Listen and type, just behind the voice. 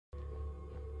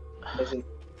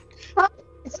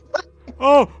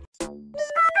Oh!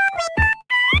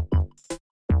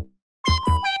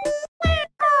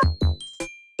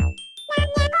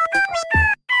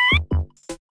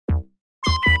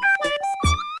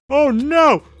 Oh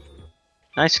no!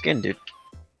 Nice skin, dude.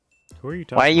 Who are you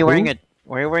talking Why are you about?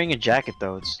 wearing a jacket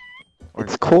though?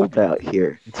 It's cold out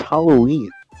here. It's Halloween.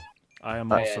 I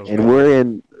am also. And we're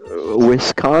in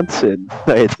Wisconsin,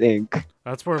 I think.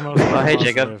 That's where most Oh, hey, grandmas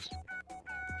Jacob.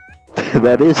 live.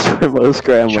 That is where most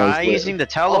grandmas Try live. using the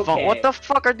telephone. Okay. What the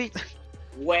fuck are these?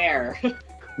 Where?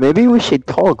 Maybe we should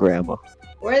call Grandma.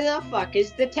 Where the fuck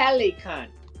is the telecon?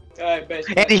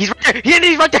 Andy, he's right there.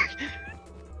 Andy's right there.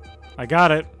 I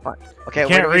got it. Okay,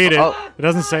 Can't read it. Oh, It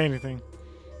doesn't say anything.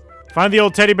 Find the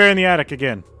old teddy bear in the attic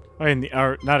again. Oh,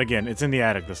 or not again. It's in the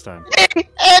attic this time.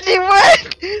 Andy,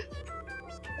 what?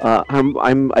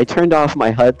 I turned off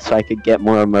my HUD so I could get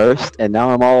more immersed, and now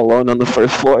I'm all alone on the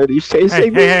first floor. Are you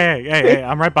chasing me? Hey!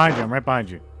 I'm right behind you. I'm right behind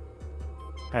you.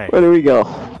 Hey, Where do we go?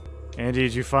 Andy,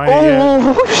 did you find it yet?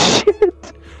 Oh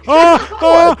shit!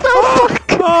 Oh!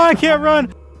 I can't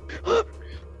run.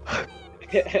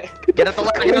 Get up the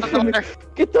ladder. Get up the ladder.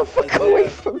 Get the fuck away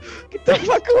from me! Get the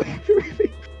fuck away from me!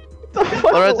 Get the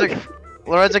fuck away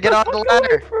Lorenzo, get off the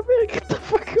ladder. from me! Get the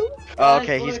fuck away! Oh,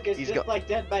 okay, Look, it's he's just like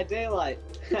Dead by Daylight.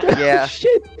 Yeah. Oh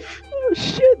shit! Oh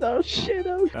shit! Oh shit!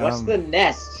 Oh shit! What's the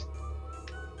nest?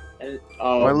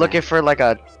 Oh, We're looking for like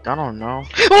a, I don't know.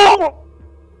 Oh!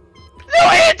 No,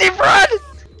 Andy, run!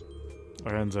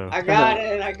 Lorenzo, I got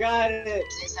it. I got it.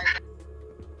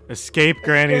 escape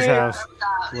Granny's Escape. house.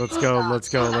 Let's go. Let's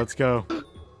go. Let's go.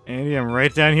 Andy, I'm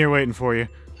right down here waiting for you.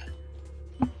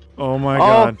 Oh my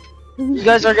god. You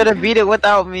guys are gonna beat it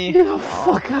without me. Get the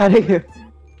fuck out of here!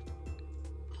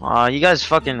 Aw, you guys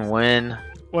fucking win.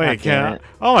 Wait, damn it.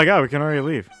 Oh my god, we can already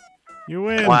leave. You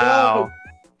win. Wow.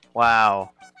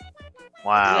 Wow.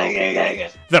 Wow. I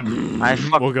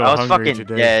We'll go was hungry fucking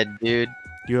today. dead, dude.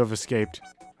 You have escaped.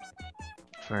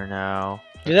 For now.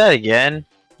 Do that again.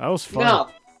 That was fun. No.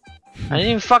 I didn't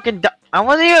even fucking I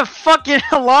wasn't even fucking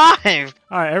alive!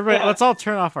 Alright, everybody, Yeah. let's all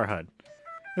turn off our HUD.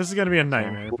 This is gonna be a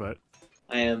nightmare, but...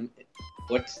 I am.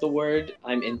 What's the word?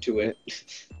 I'm into it.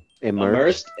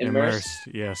 Immersed. Immersed.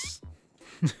 Yes.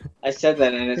 I said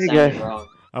that and it Hey, sounded guys. wrong.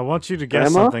 I want you to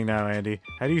guess Grandma? something now, Andy.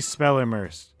 How do you spell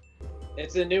immersed?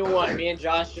 It's a new one. Me and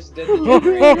Josh just did Oh,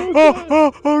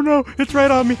 the oh no! It's right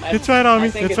on me! It's right on me!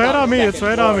 I think It's it's right on on the me! It's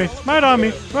right second on me! floor. Right on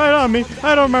me! Right on me!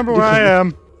 I don't remember where I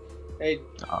am. Hey,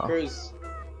 Oh. Cruz.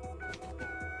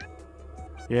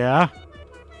 Yeah?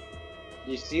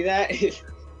 You see that? He's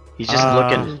just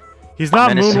looking. He's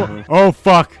not moving. menacingly. Oh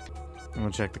fuck! I'm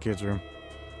gonna check the kids' room.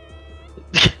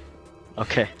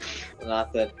 Okay.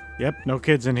 Not that. Yep, no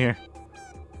kids in here.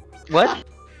 What?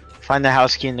 Find the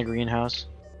house key in the greenhouse.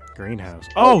 Greenhouse.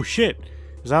 Oh shit!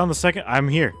 Is that on the second? I'm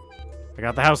here. I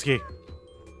got the house key.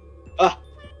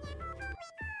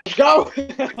 Go!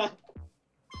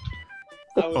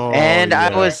 Oh, And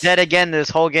I was yes. dead again this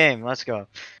whole game. Let's go.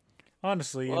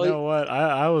 Honestly, you Well, know what?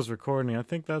 I was recording. I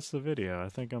think that's the video. I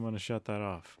think I'm gonna shut that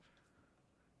off.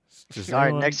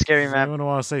 Alright, next scary does map. anyone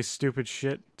want to say stupid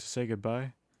shit to say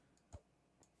goodbye?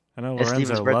 I know It's Steven's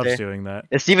Lorenzo loves birthday. doing that.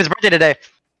 It's Steven's birthday today.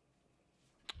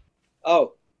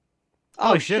 Oh.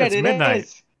 Holy shit, it's it midnight.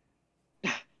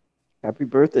 is. Happy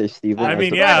birthday, Steven. I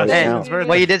mean, yeah, Right Hey, now. Steven's birthday.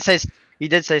 well, you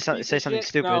did say something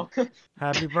stupid. No.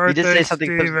 Happy You birthday, did say something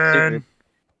Steven! stupid.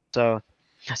 So,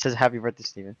 it says happy birthday,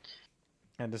 Steven.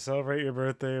 And to celebrate your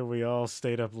birthday, we all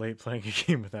stayed up late playing a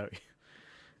game without you.